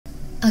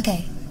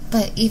Okay,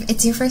 but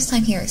it's your first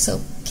time here,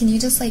 so can you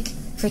just, like,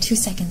 for 2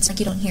 seconds, like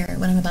you don't hear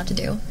what I'm about to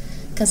do?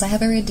 Because I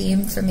have a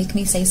redeem for make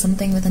me say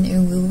something with an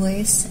UwU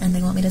voice, and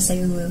they want me to say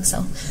UwU,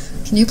 so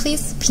can you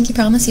please pinky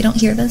promise you don't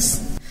hear this?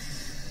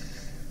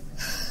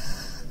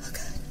 Oh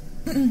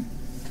god.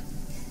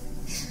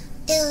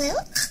 UwU?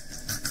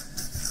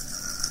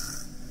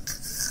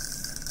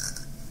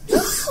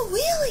 Oh,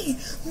 really?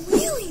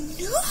 Really?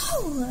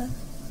 No!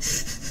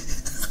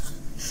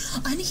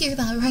 Unhear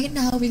that right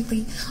now,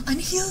 really.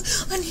 Unhear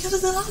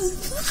that.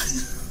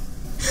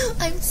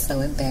 I'm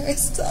so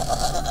embarrassed.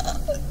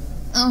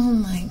 Oh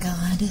my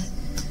god.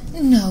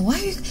 No, why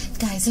are you...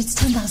 Guys, it's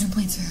 10,000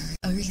 points for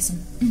a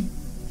reason.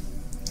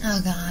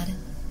 Oh god.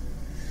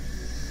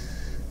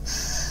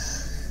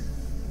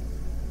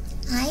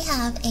 I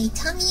have a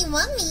tummy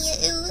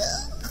wummy.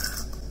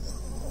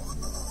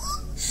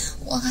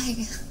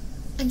 Why?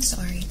 I'm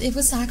sorry. It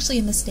was actually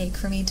a mistake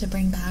for me to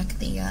bring back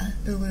the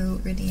UwU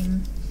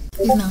redeem.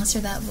 You've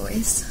mastered that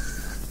voice.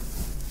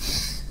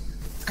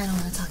 I don't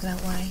want to talk about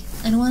why.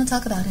 I don't want to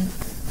talk about it.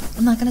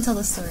 I'm not going to tell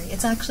the story.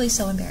 It's actually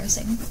so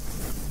embarrassing.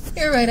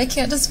 You're right, I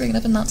can't just bring it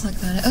up and not talk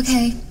about it.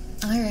 Okay,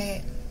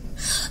 alright.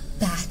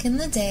 Back in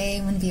the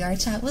day when VR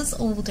chat was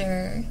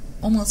older,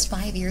 almost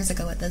 5 years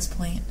ago at this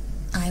point,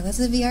 I was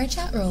a VR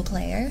chat role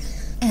player,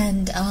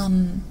 and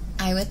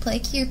I would play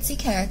cutesy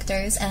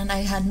characters, and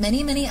I had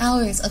many, many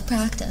hours of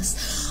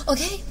practice.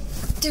 Okay?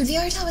 Dude,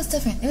 VR chat was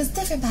different. It was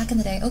different back in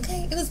the day,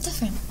 okay? It was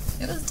different.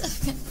 It was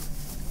different.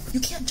 You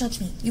can't judge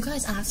me. You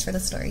guys asked for the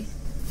story.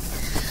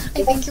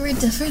 I think you were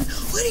different.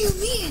 What do you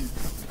mean?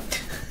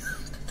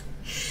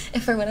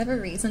 If for whatever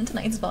reason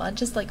tonight's VOD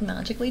just like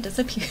magically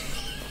disappears.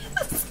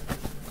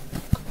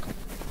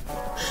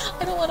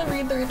 I don't want to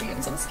read the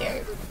reviews, I'm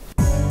scared.